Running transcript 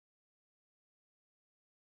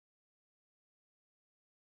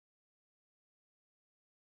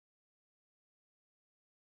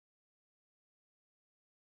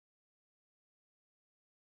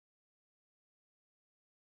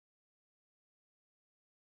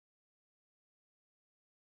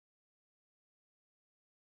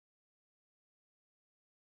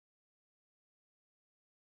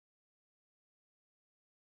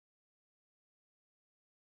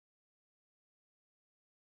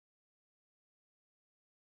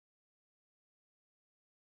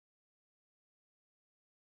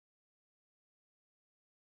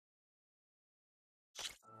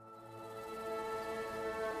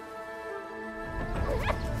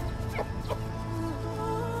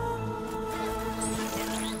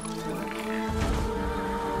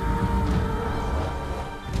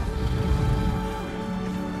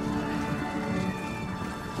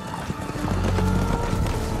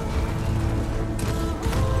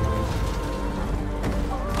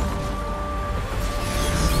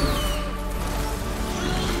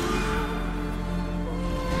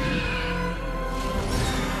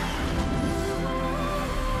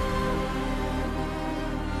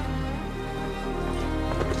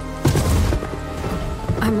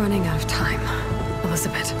I'm running out of time,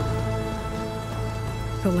 Elisabet.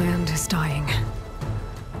 The land is dying.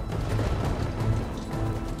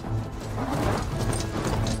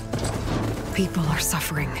 People are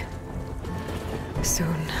suffering.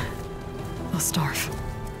 Soon, they'll starve.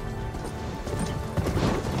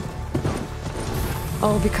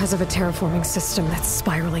 All because of a terraforming system that's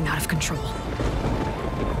spiraling out of control.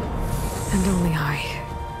 And only I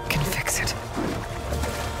can fix it.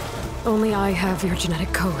 Only I have your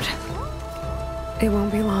genetic code. It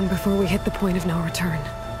won't be long before we hit the point of no return.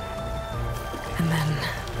 And then...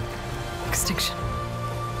 extinction.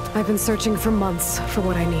 I've been searching for months for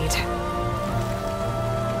what I need.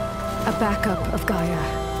 A backup of Gaia.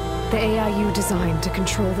 The AI you designed to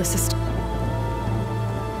control the system.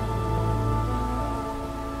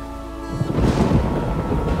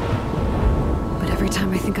 But every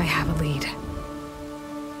time I think I have a lead,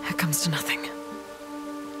 it comes to nothing.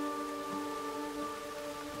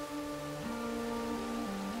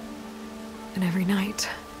 And every night,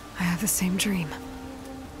 I have the same dream.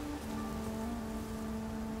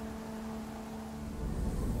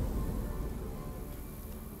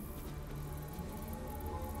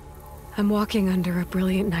 I'm walking under a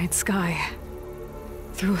brilliant night sky,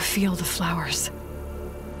 through a field of flowers.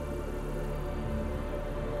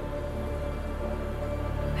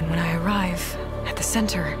 And when I arrive at the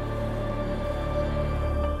center,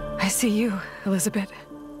 I see you, Elisabet.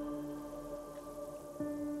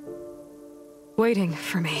 Waiting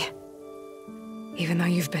for me, even though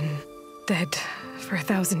you've been dead for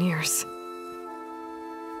 1,000 years.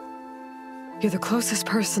 You're the closest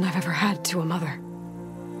person I've ever had to a mother.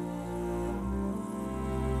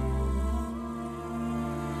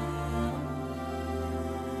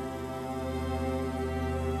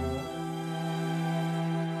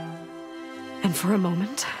 And for a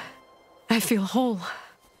moment, I feel whole.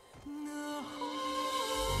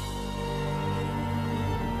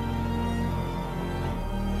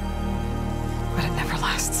 But it never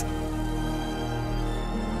lasts.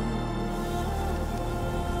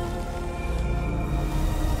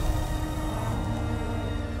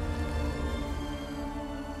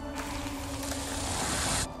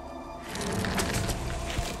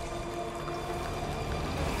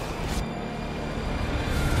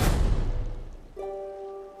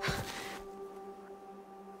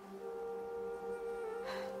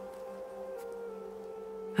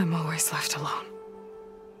 I'm always left alone.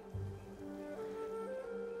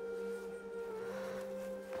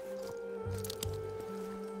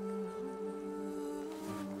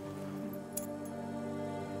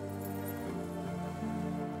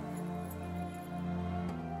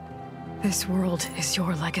 This world is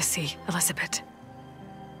your legacy, Elisabet.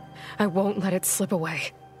 I won't let it slip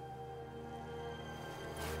away.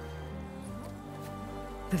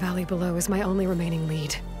 The valley below is my only remaining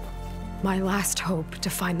lead. My last hope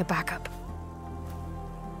to find the backup.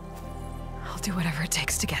 I'll do whatever it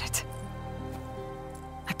takes to get it.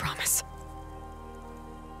 I promise.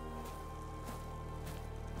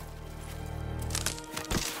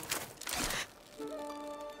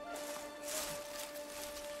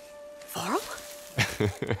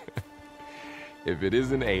 If it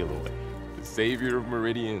isn't Aloy, the savior of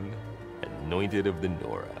Meridian, anointed of the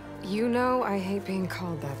Nora. You know I hate being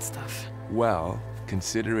called that stuff. Well,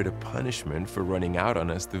 consider it a punishment for running out on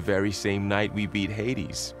us the very same night we beat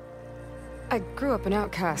Hades. I grew up an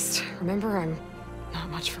outcast. Remember, I'm not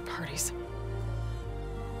much for parties.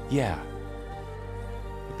 Yeah.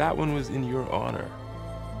 But that one was in your honor.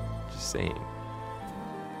 Just saying.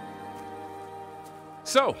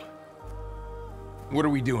 So, what are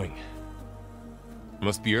we doing?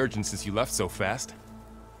 Must be urgent since you left so fast.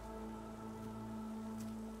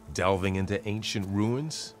 Delving into ancient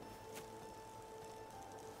ruins?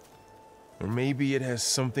 Or maybe it has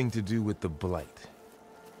something to do with the blight.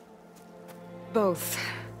 Both,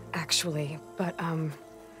 actually, but,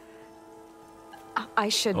 I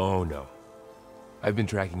should... Oh, no. I've been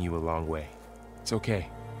tracking you a long way. It's okay.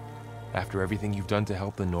 After everything you've done to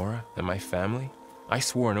help the Nora and my family, I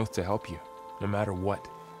swore an oath to help you, no matter what.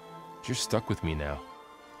 You're stuck with me now.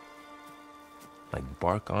 Like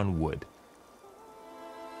bark on wood.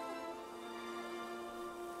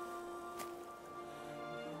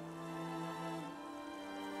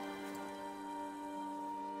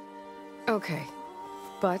 Okay,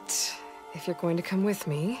 but if you're going to come with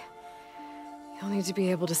me, you'll need to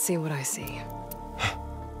be able to see what I see.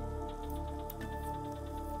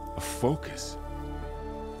 A focus?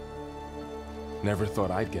 Never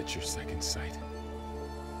thought I'd get your second sight.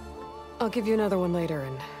 I'll give you another one later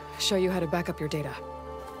and show you how to back up your data.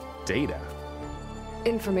 Data?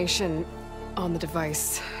 Information on the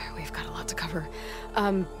device. We've got a lot to cover.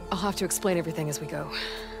 I'll have to explain everything as we go.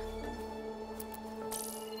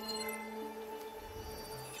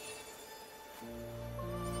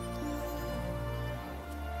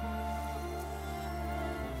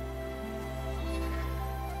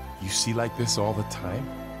 You see like this all the time?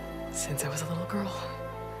 Since I was a little girl.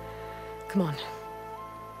 Come on.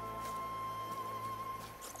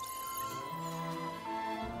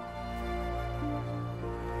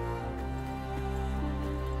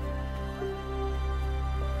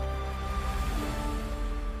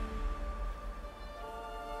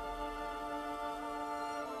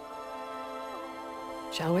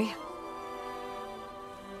 Shall we?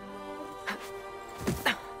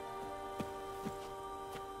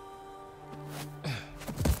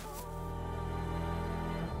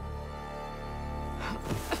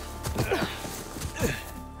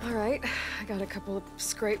 All right, I got a couple of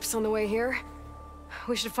scrapes on the way here.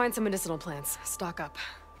 We should find some medicinal plants, stock up.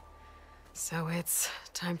 So it's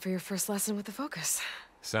time for your first lesson with the focus.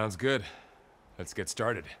 Sounds good. Let's get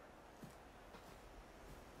started.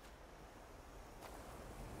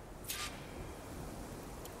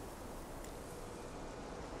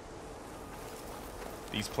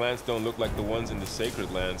 These plants don't look like the ones in the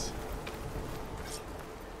sacred lands.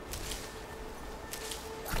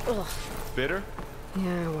 Ugh. Bitter?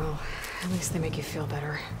 Yeah, well, at least they make you feel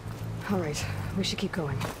better. All right, we should keep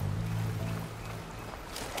going.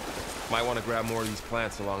 Might want to grab more of these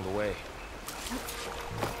plants along the way.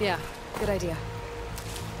 Yeah, good idea.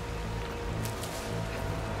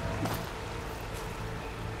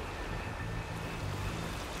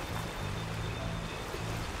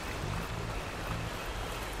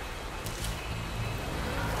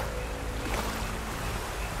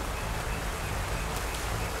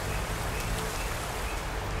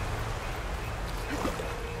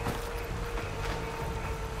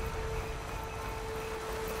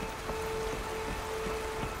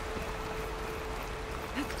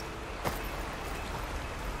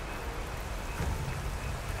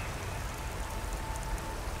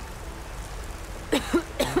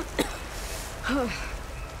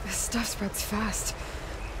 This stuff spreads fast.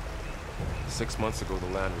 6 months ago, the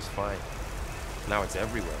land was fine. Now it's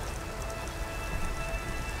everywhere.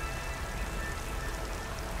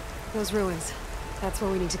 Those ruins. That's where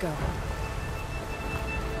we need to go.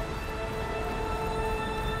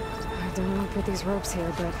 I don't know who put these ropes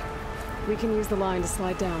here, but we can use the line to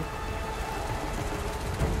slide down.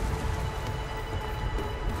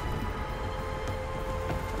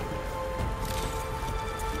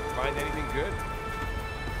 Find anything good?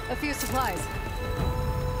 A few supplies.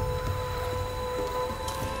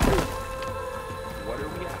 What are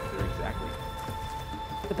we after exactly?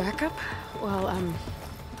 The backup? Well,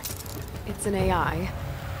 it's an AI.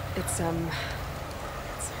 It's hard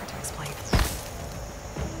to explain.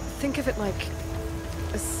 Think of it like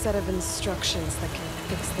a set of instructions that can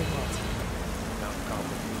fix the world. Sounds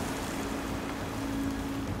complicated.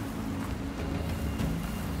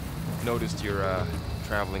 Noticed you're,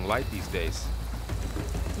 traveling light these days.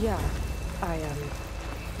 Yeah, I,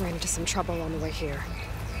 ran into some trouble on the way here.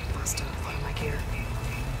 Lost a lot of my gear.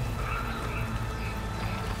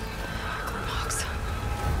 Glimhawks.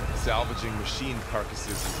 Salvaging machine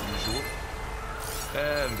carcasses as usual.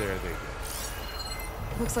 And there they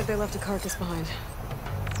go. Looks like they left a carcass behind.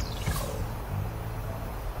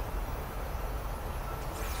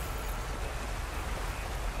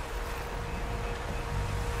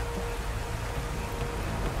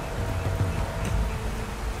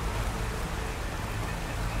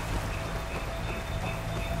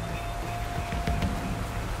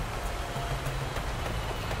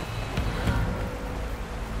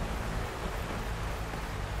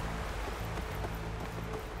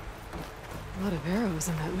 A lot of arrows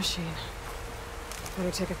in that machine.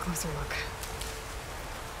 Better take a closer look.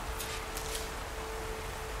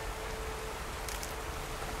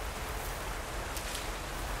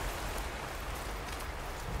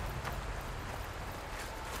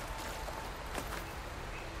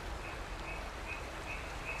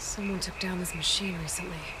 Someone took down this machine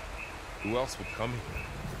recently. Who else would come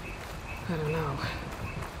here? I don't know.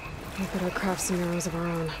 We better craft some arrows of our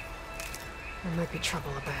own. There might be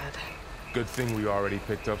trouble ahead. Good thing we already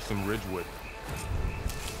picked up some ridgewood.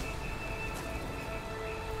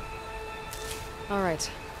 All right.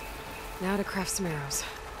 Now to craft some arrows.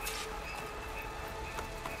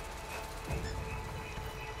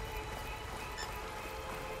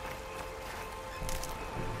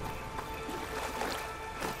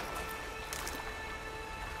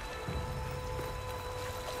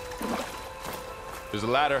 There's a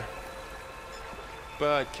ladder,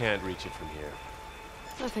 but can't reach it from here.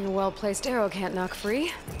 Nothing a well-placed arrow can't knock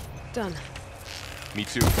free. Done. Me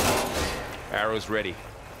too. Arrow's ready.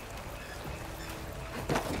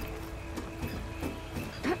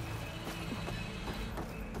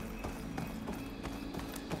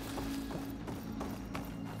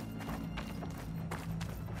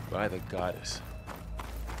 By the goddess.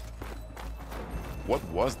 What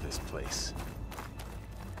was this place?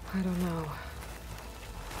 I don't know.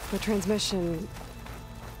 The transmission...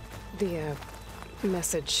 the,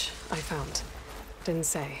 message I found didn't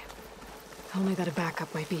say. Only that a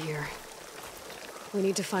backup might be here. We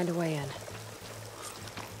need to find a way in.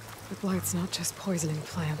 The blight's not just poisoning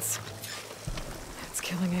plants. It's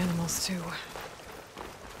killing animals, too.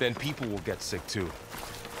 Then people will get sick, too.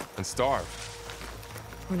 And starve.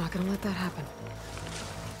 We're not gonna let that happen.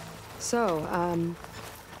 So,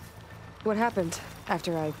 what happened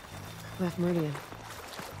after I left Meridian?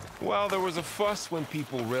 Well, there was a fuss when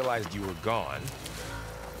people realized you were gone.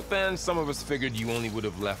 But then some of us figured you only would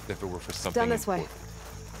have left if it were for something Down this way.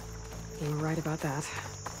 important. You were right about that.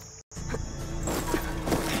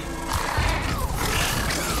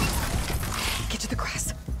 Get to the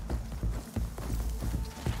grass.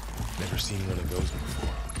 Never seen one of those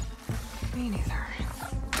before. Me neither.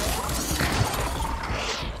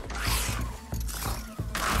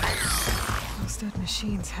 Those dead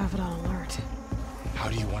machines have it on alert. How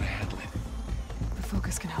do you want to handle it? The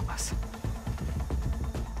focus can help us.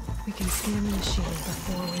 We can scan the machine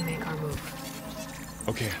before we make our move.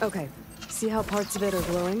 Okay. Okay. See how parts of it are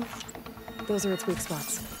glowing? Those are its weak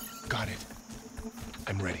spots. Got it.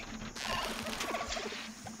 I'm ready.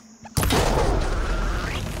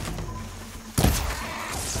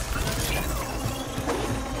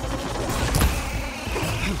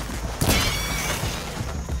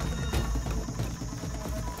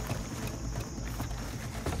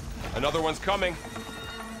 Another one's coming.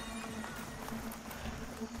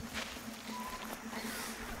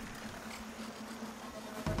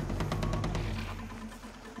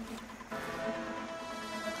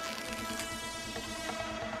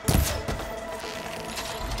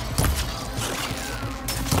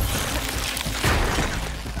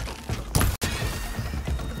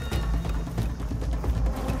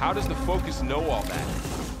 How does the focus know all that?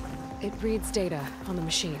 It reads data on the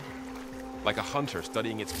machine. Like a hunter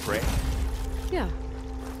studying its prey? Yeah,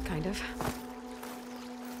 kind of.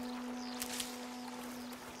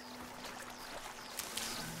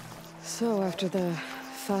 So, after the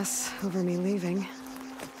fuss over me leaving,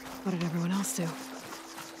 what did everyone else do?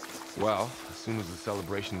 Well, as soon as the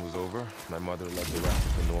celebration was over, my mother led the rest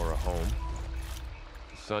of the Nora home.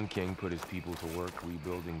 The Sun King put his people to work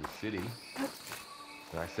rebuilding the city.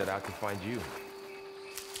 And I set out to find you.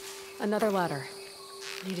 Another ladder.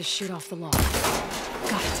 Need to shoot off the log.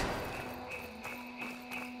 Got it.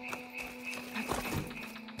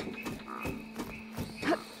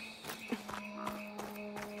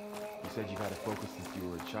 You said you've had a focus since you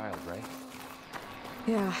were a child, right?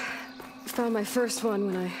 Yeah. Found my first one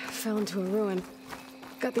when I fell into a ruin.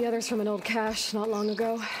 Got the others from an old cache not long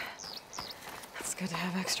ago. It's good to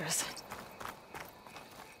have extras.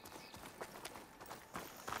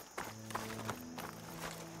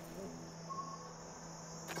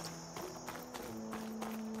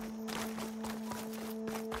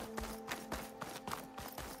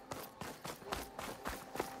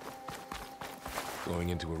 Going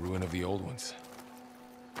into a ruin of the old ones.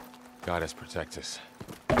 Goddess protect us.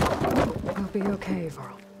 We'll be okay,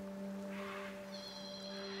 Varl.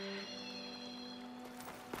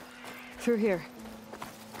 Through here.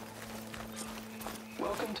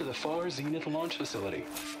 Welcome to the Far Zenith launch facility.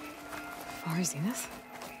 Far Zenith?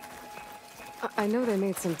 I know they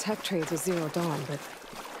made some tech trades with Zero Dawn, but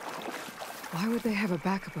why would they have a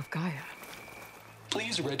backup of Gaia?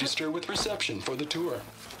 Please register with reception for the tour.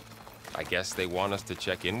 I guess they want us to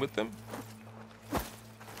check in with them?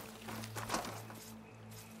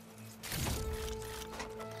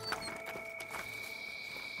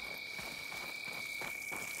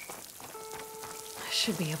 I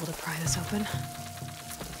should be able to pry this open.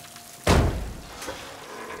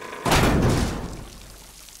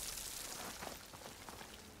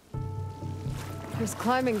 There's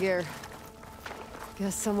climbing gear.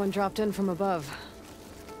 Guess someone dropped in from above.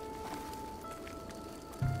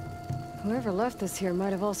 Whoever left this here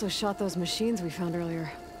might have also shot those machines we found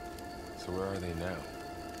earlier. So where are they now?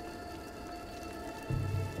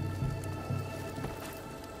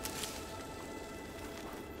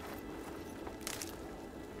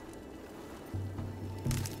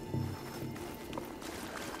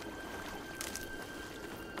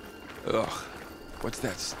 Ugh, what's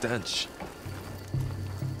that stench?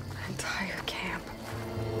 Entire camp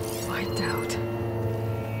wiped out.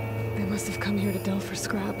 must have come here to delve for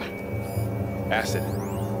scrap. Acid.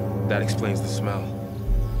 That explains the smell.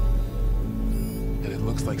 And it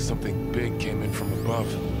looks like something big came in from above.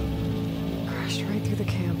 Crashed right through the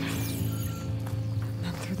camp.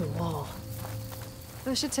 Then through the wall.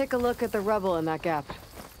 I should take a look at the rubble in that gap.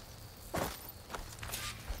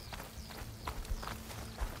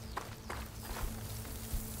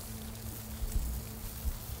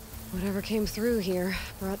 Whatever came through here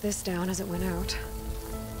brought this down as it went out.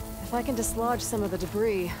 If I can dislodge some of the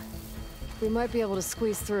debris, we might be able to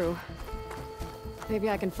squeeze through. Maybe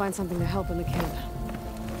I can find something to help in the camp.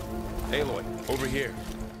 Aloy, over here.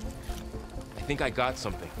 I think I got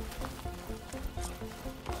something.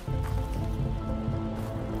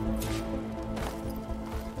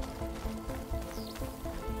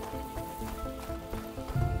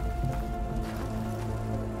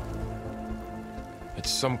 It's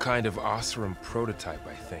some kind of Osram prototype,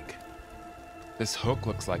 I think. This hook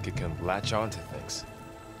looks like it can latch onto things.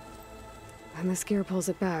 And this gear pulls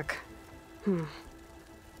it back.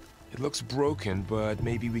 It looks broken, but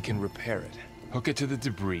maybe we can repair it. Hook it to the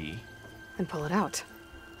debris. And pull it out.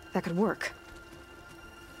 That could work.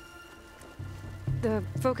 The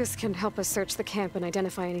focus can help us search the camp and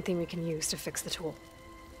identify anything we can use to fix the tool.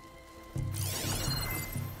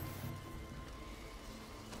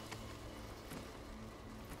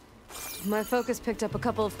 My focus picked up a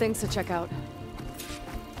couple of things to check out.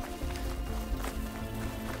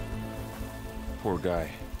 Poor guy.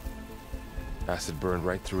 Acid burned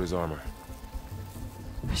right through his armor.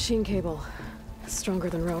 Machine cable. Stronger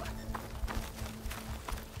than rope.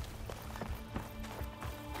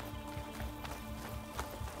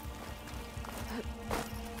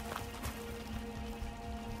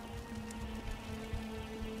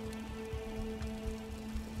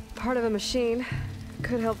 Part of a machine.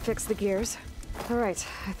 Could help fix the gears. All right,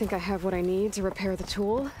 I think I have what I need to repair the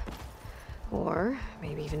tool. Or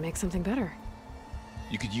maybe even make something better.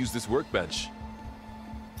 You could use this workbench.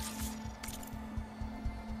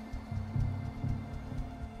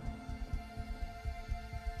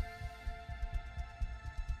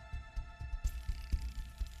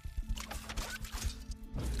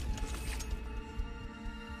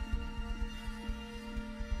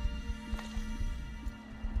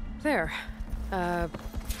 There.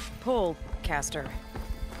 Pole caster.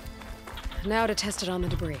 Now to test it on the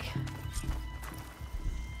debris.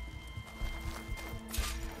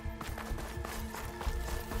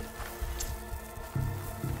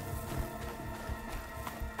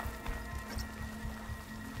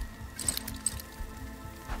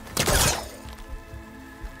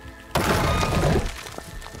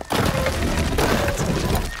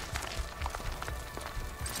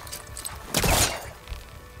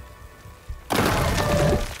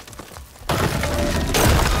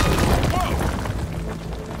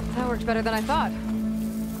 Better than I thought.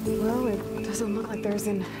 Well, it doesn't look like there's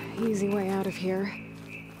an easy way out of here.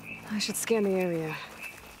 I should scan the area.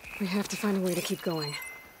 We have to find a way to keep going.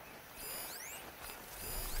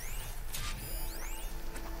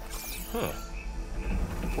 Huh.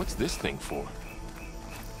 What's this thing for?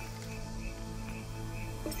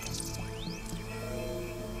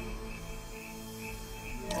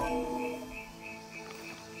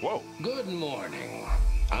 Whoa. Good morning.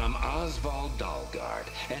 I'm Oswald Dalgard,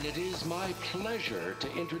 and it is my pleasure to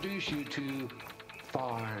introduce you to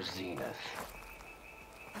Far Zenith.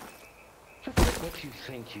 Forget what you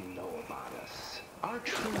think you know about us. Our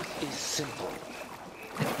truth is simple.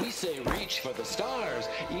 We say reach for the stars,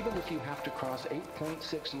 even if you have to cross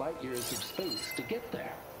 8.6 light years of space to get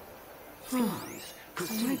there. Please,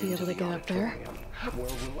 I might be able to get up there. Where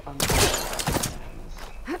we'll unfold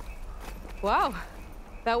our plans. Wow,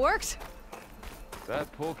 that worked.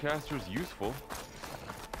 That pole caster's useful.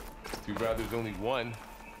 Too bad there's only one.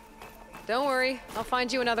 Don't worry, I'll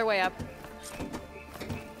find you another way up.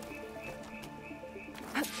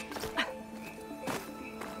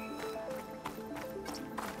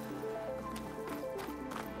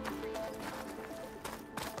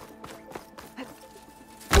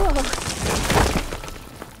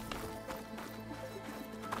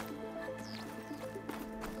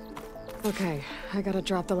 Okay, I gotta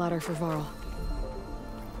drop the ladder for Varl.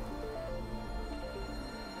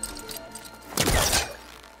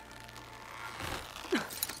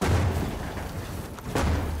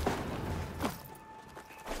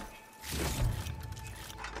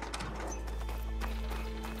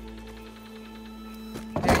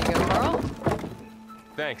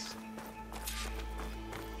 Thanks.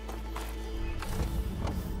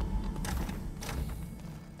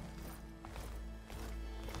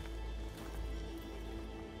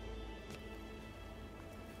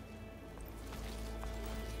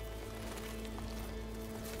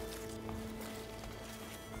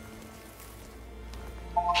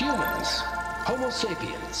 Homo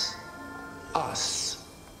sapiens. Us.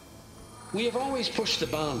 We have always pushed the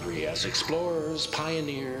boundary as explorers,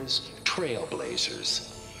 pioneers,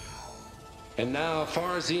 trailblazers. And now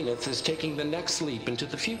Far Zenith is taking the next leap into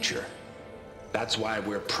the future. That's why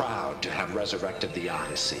we're proud to have resurrected the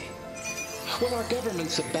Odyssey. When our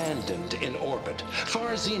government's abandoned in orbit,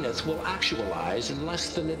 Far Zenith will actualize in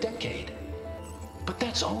less than a decade. But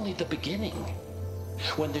that's only the beginning.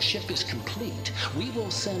 When the ship is complete, we will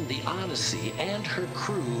send the Odyssey and her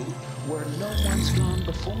crew where no one's gone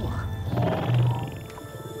before.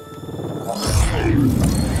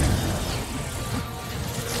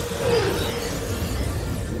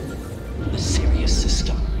 The Sirius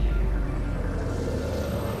system.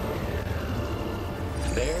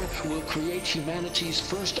 There, we'll create humanity's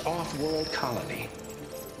first off-world colony.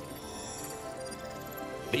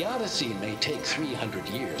 The Odyssey may take 300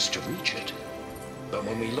 years to reach it, but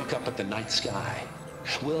when we look up at the night sky,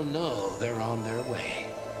 we'll know they're on their way.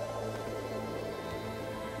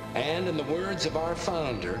 And in the words of our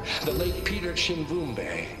founder, the late Peter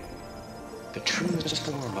Chimvumbe, the truest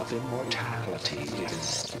form of immortality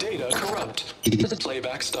is... Data corrupt.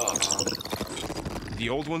 Playback stopped. The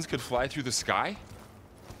old ones could fly through the sky?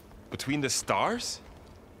 Between the stars?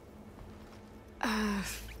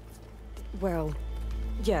 Well,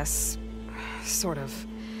 yes. Sort of.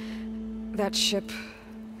 That ship,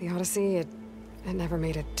 the Odyssey, it never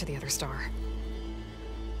made it to the other star.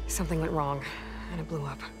 Something went wrong, and it blew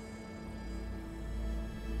up.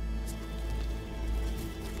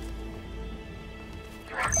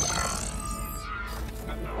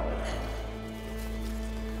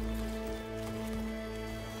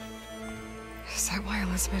 Is that why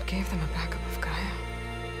Elisabet gave them a backup of Gaia?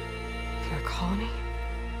 For a colony?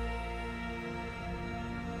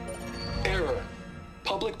 Error.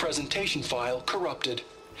 Public presentation file corrupted.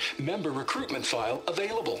 Member recruitment file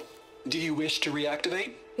available. Do you wish to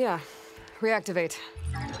reactivate? Yeah, reactivate.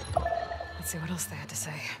 Let's see what else they had to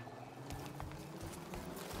say.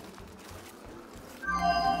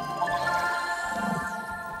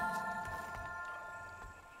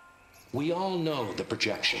 We all know the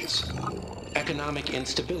projections. Economic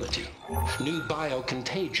instability, new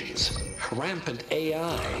biocontagions, rampant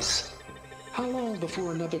AIs. How long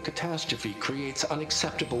before another catastrophe creates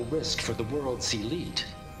unacceptable risk for the world's elite?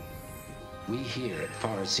 We here at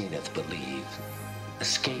Far Zenith believe,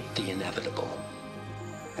 escape the inevitable.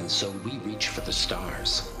 And so we reach for the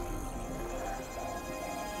stars.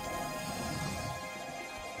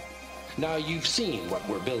 Now you've seen what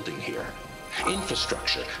we're building here.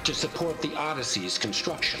 Infrastructure to support the Odyssey's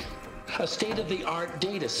construction. A state-of-the-art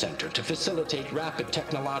data center to facilitate rapid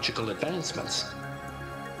technological advancements.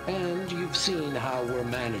 And you've seen how we're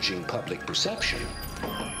managing public perception.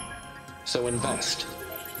 So invest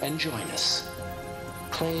and join us.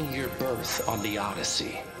 Claim your berth on the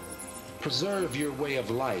Odyssey. Preserve your way of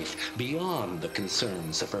life beyond the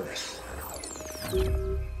concerns of Earth.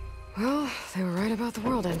 Well, they were right about the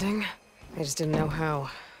world ending. They just didn't know how.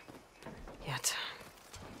 Yet.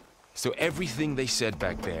 So everything they said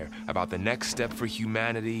back there about the next step for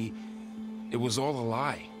humanity, it was all a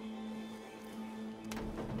lie.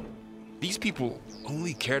 These people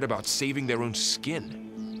only cared about saving their own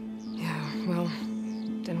skin. Yeah, well,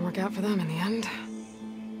 didn't work out for them in the end.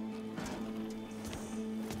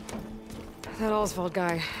 That Oswald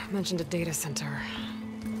guy mentioned a data center.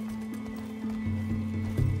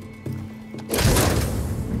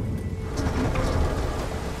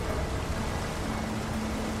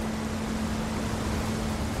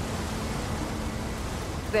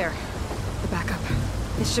 There. The backup.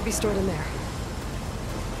 It should be stored in there.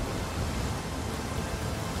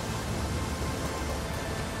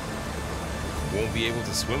 Won't be able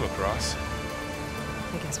to swim across.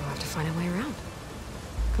 I guess we'll have to find a way around.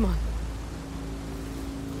 Come on.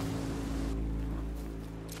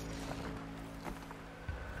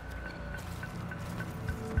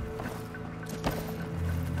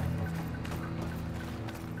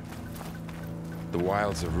 The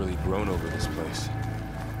wilds have really grown over this place.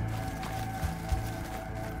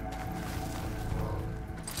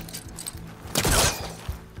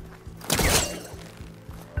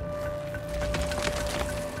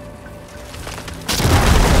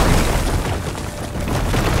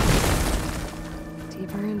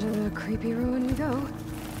 Deeper into the creepy ruin we go.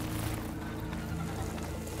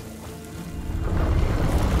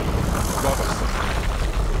 Above us.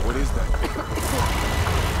 What is that?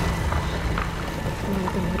 Might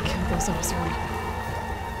have been what killed those Oswald.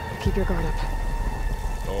 Keep your guard up.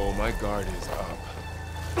 Oh, my guard is up.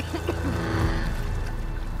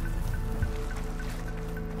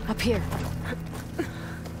 Up here.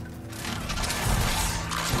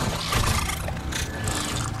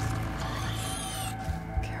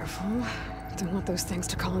 want those things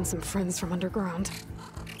to call in some friends from underground.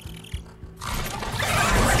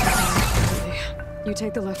 You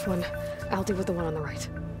take the left one. I'll deal with the one on the right.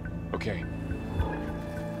 Okay.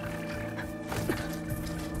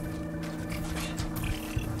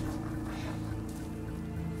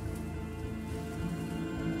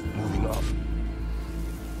 Moving up.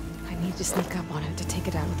 I need to sneak up on it to take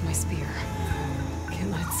it out with my spear. Can't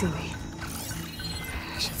let it see me.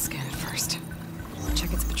 I should scan it first.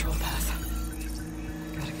 Check its patrol path.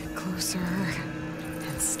 Gotta get closer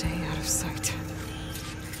and stay out of sight.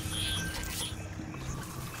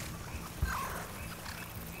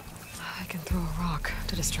 I can throw a rock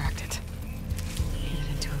to distract it. Get it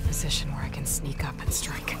into a position where I can sneak up and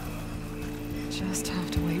strike. Just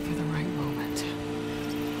have to wait for the right moment.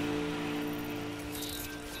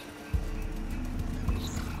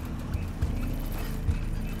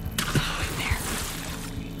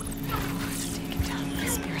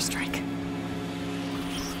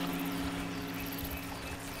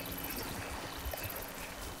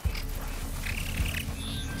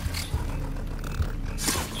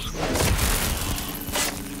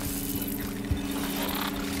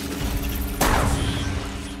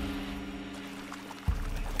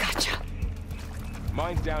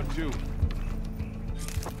 Mine's down too.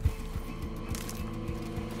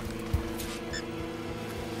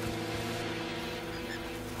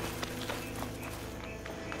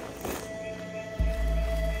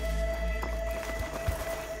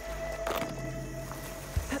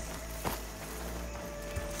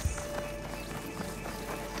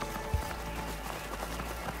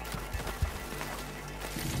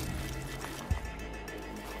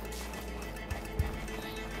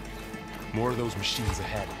 More of those machines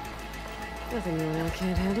ahead. Nothing you and I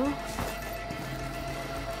can't handle.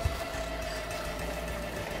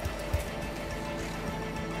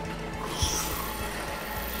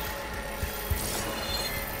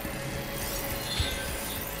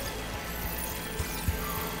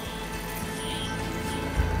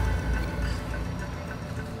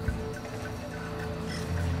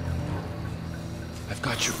 I've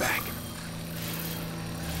got your back.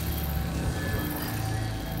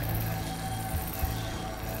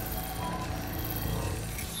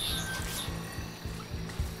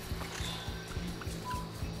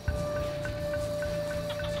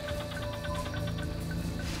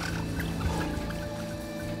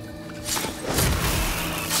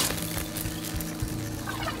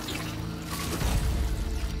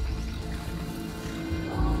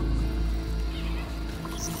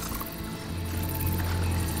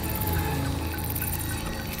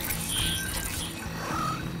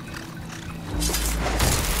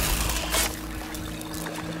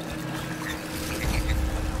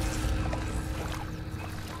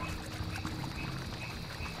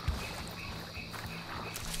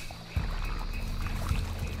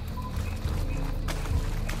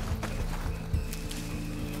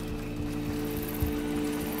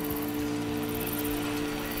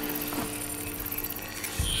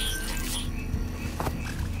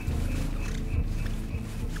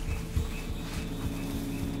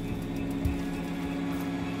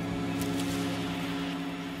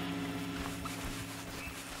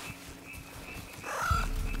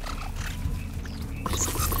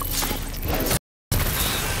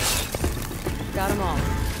 Got them all.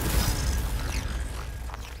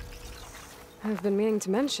 I've been meaning to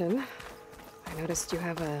mention, I noticed you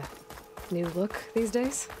have a new look these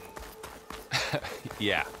days.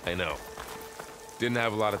 Yeah, I know. Didn't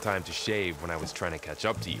have a lot of time to shave when I was trying to catch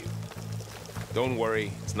up to you. Don't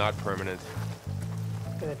worry, it's not permanent.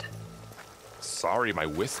 Good. Sorry my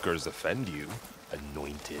whiskers offend you,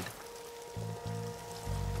 anointed.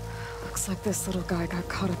 Looks like this little guy got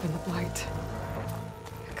caught up in the blight.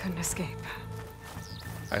 Couldn't escape.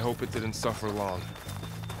 I hope it didn't suffer long.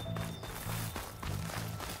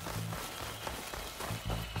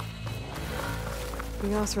 The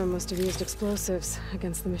Osram must have used explosives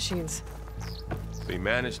against the machines. They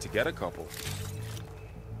managed to get a couple.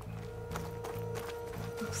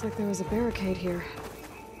 Looks like there was a barricade here.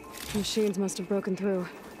 The machines must have broken through.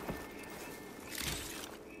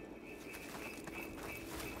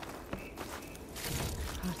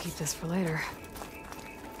 I'll keep this for later.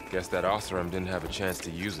 Guess that Osram didn't have a chance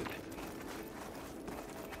to use it.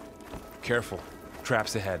 Careful.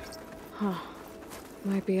 Traps ahead. Huh.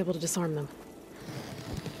 Might be able to disarm them.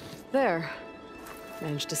 There.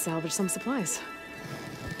 Managed to salvage some supplies.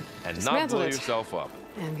 And not Dismantled blow it. yourself up.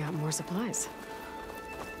 And got more supplies.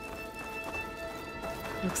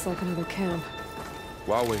 Looks like another camp.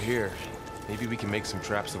 While we're here, maybe we can make some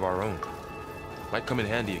traps of our own. Might come in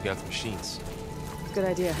handy against machines. Good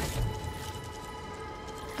idea.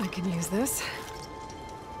 I can use this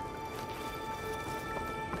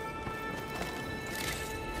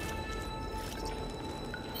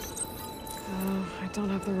don't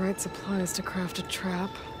have the right supplies to craft a trap.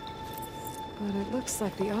 But it looks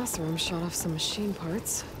like the Oseram shot off some machine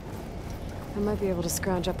parts. I might be able to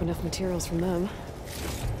scrounge up enough materials from them.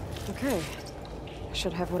 Okay. I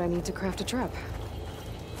should have what I need to craft a trap.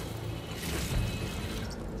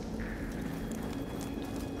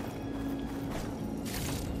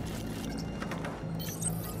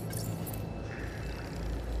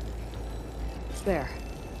 There.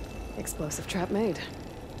 Explosive trap made.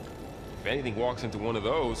 If anything walks into one of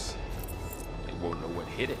those, they won't know what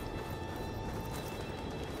hit it.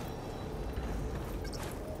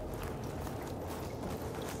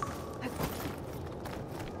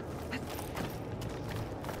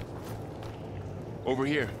 Over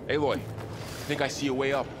here, Aloy. I think I see a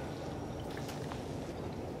way up.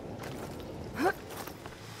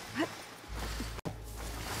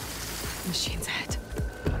 Machine's ahead.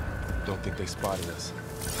 Don't think they spotted us.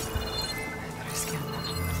 I better scan them.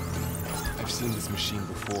 I've seen this machine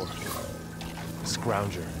before. A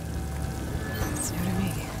scrounger. It's new to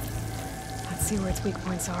me. Let's see where its weak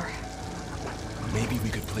points are. Maybe we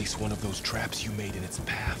could place one of those traps you made in its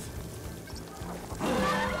path.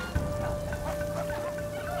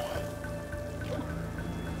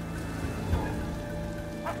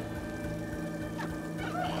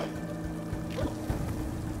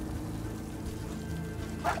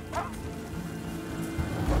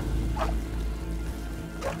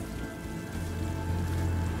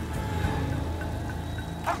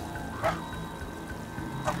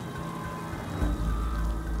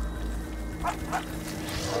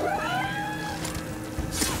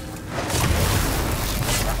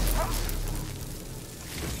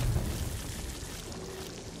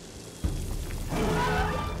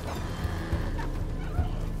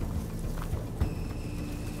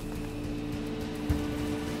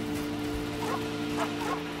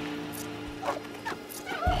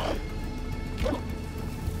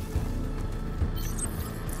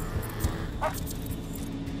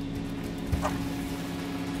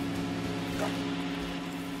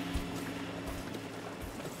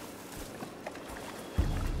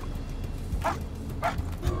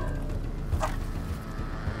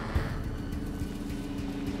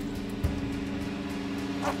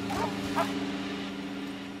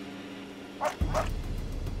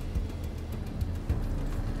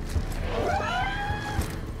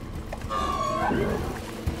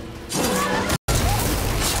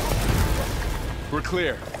 We're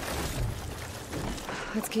clear.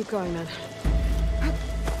 Let's keep going then.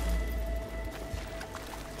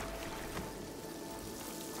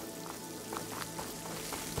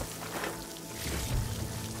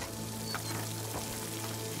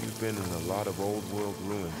 You've been in a lot of old world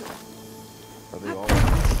ruins. Are they all?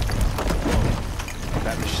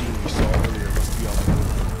 That machine we saw earlier must be on the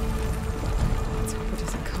move. Let's hope it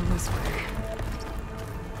doesn't come this way.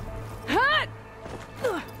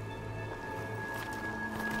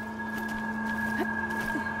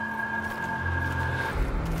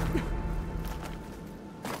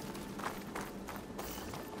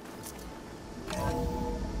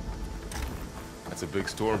 It's a big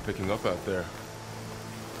storm picking up out there.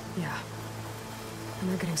 Yeah.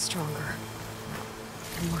 And they're getting stronger.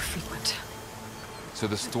 And more frequent. So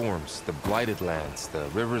the storms, the blighted lands, the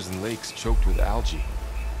rivers and lakes choked with algae.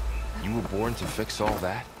 You were born to fix all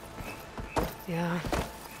that? Yeah.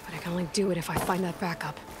 But I can only do it if I find that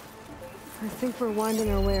backup. I think we're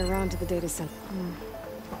winding our way around to the data center.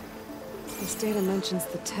 This data mentions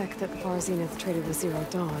the tech that Far Zenith traded with Zero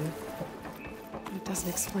Dawn. But it doesn't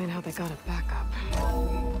explain how they got it back up.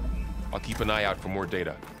 I'll keep an eye out for more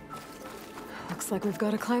data. Looks like we've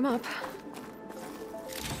got to climb up.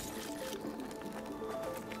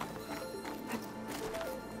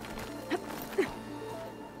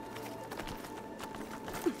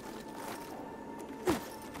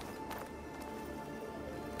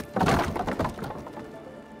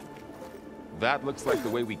 That looks like the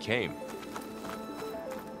way we came.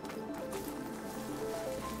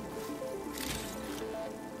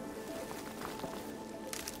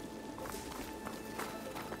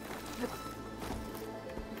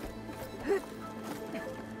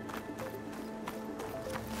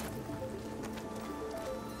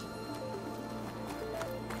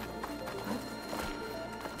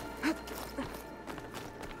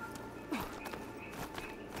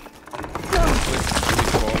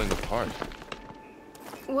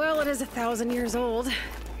 Well, it is 1,000 years old.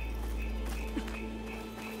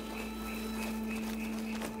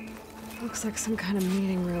 Looks like some kind of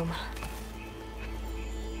meeting room.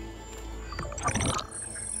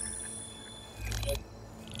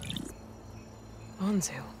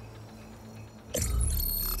 Onzu.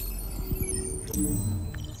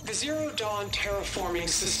 The Zero Dawn terraforming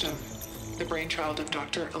system, the brainchild of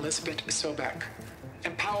Dr. Elisabet Sobeck.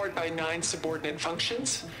 Empowered by 9 subordinate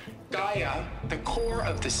functions, Gaia, the core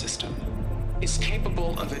of the system, is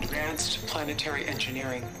capable of advanced planetary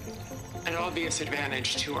engineering, an obvious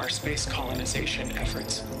advantage to our space colonization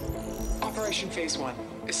efforts. Operation Phase 1.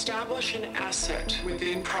 Establish an asset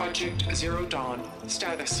within Project Zero Dawn.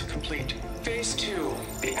 Status complete. Phase 2.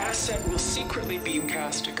 The asset will secretly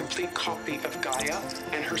beamcast a complete copy of Gaia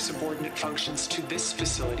and her subordinate functions to this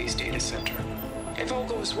facility's data center. If all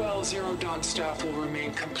goes well, Zero Dawn staff will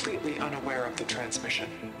remain completely unaware of the transmission.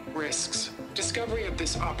 Risks. Discovery of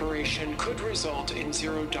this operation could result in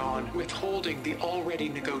Zero Dawn withholding the already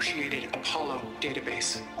negotiated Apollo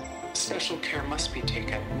database. Special care must be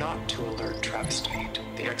taken not to alert Travis Tate,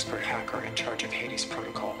 the expert hacker in charge of Hades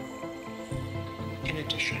Protocol. In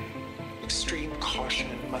addition, extreme caution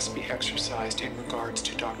must be exercised in regards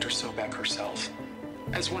to Dr. Sobeck herself.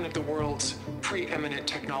 As one of the world's preeminent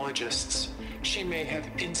technologists, she may have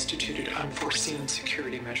instituted unforeseen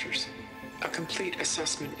security measures. A complete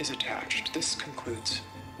assessment is attached. This concludes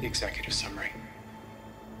the executive summary.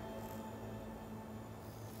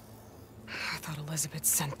 I thought Elisabet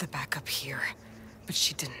sent the backup here, but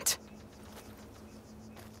she didn't.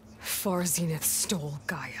 Far Zenith stole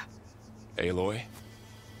Gaia. Aloy?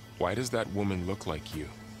 Why does that woman look like you?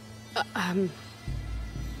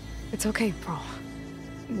 It's okay, Pearl.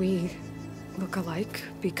 We look alike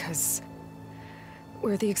because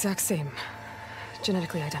we're the exact same.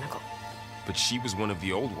 Genetically identical. But she was one of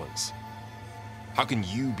the old ones. How can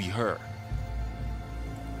you be her?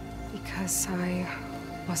 Because I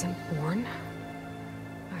wasn't born.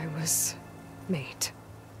 I was made.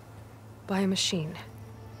 By a machine.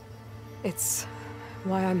 It's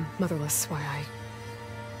why I'm motherless, why I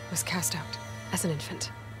was cast out as an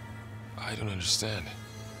infant. I don't understand.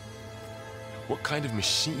 What kind of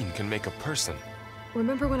machine can make a person?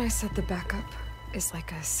 Remember when I said the backup is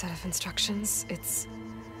like a set of instructions? It's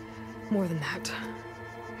more than that.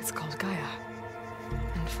 It's called Gaia.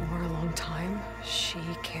 And for a long time, she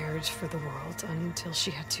cared for the world until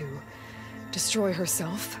she had to destroy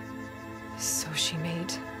herself. So she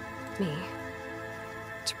made me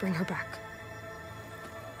to bring her back.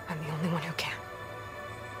 I'm the only one who can.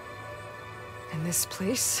 And this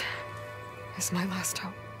place is my last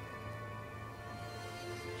hope.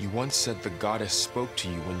 You once said the goddess spoke to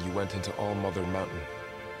you when you went into All-Mother Mountain.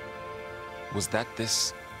 Was that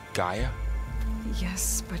this Gaia?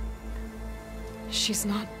 Yes, but she's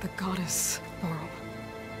not the goddess, Laurel.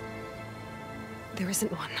 There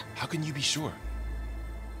isn't one. How can you be sure?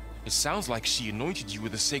 It sounds like she anointed you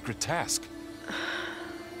with a sacred task.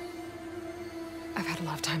 I've had a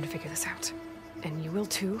lot of time to figure this out. And you will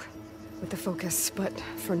too, with the focus. But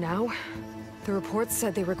for now, the reports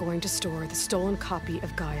said they were going to store the stolen copy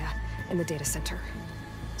of Gaia in the data center.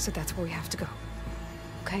 So that's where we have to go.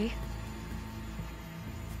 Okay?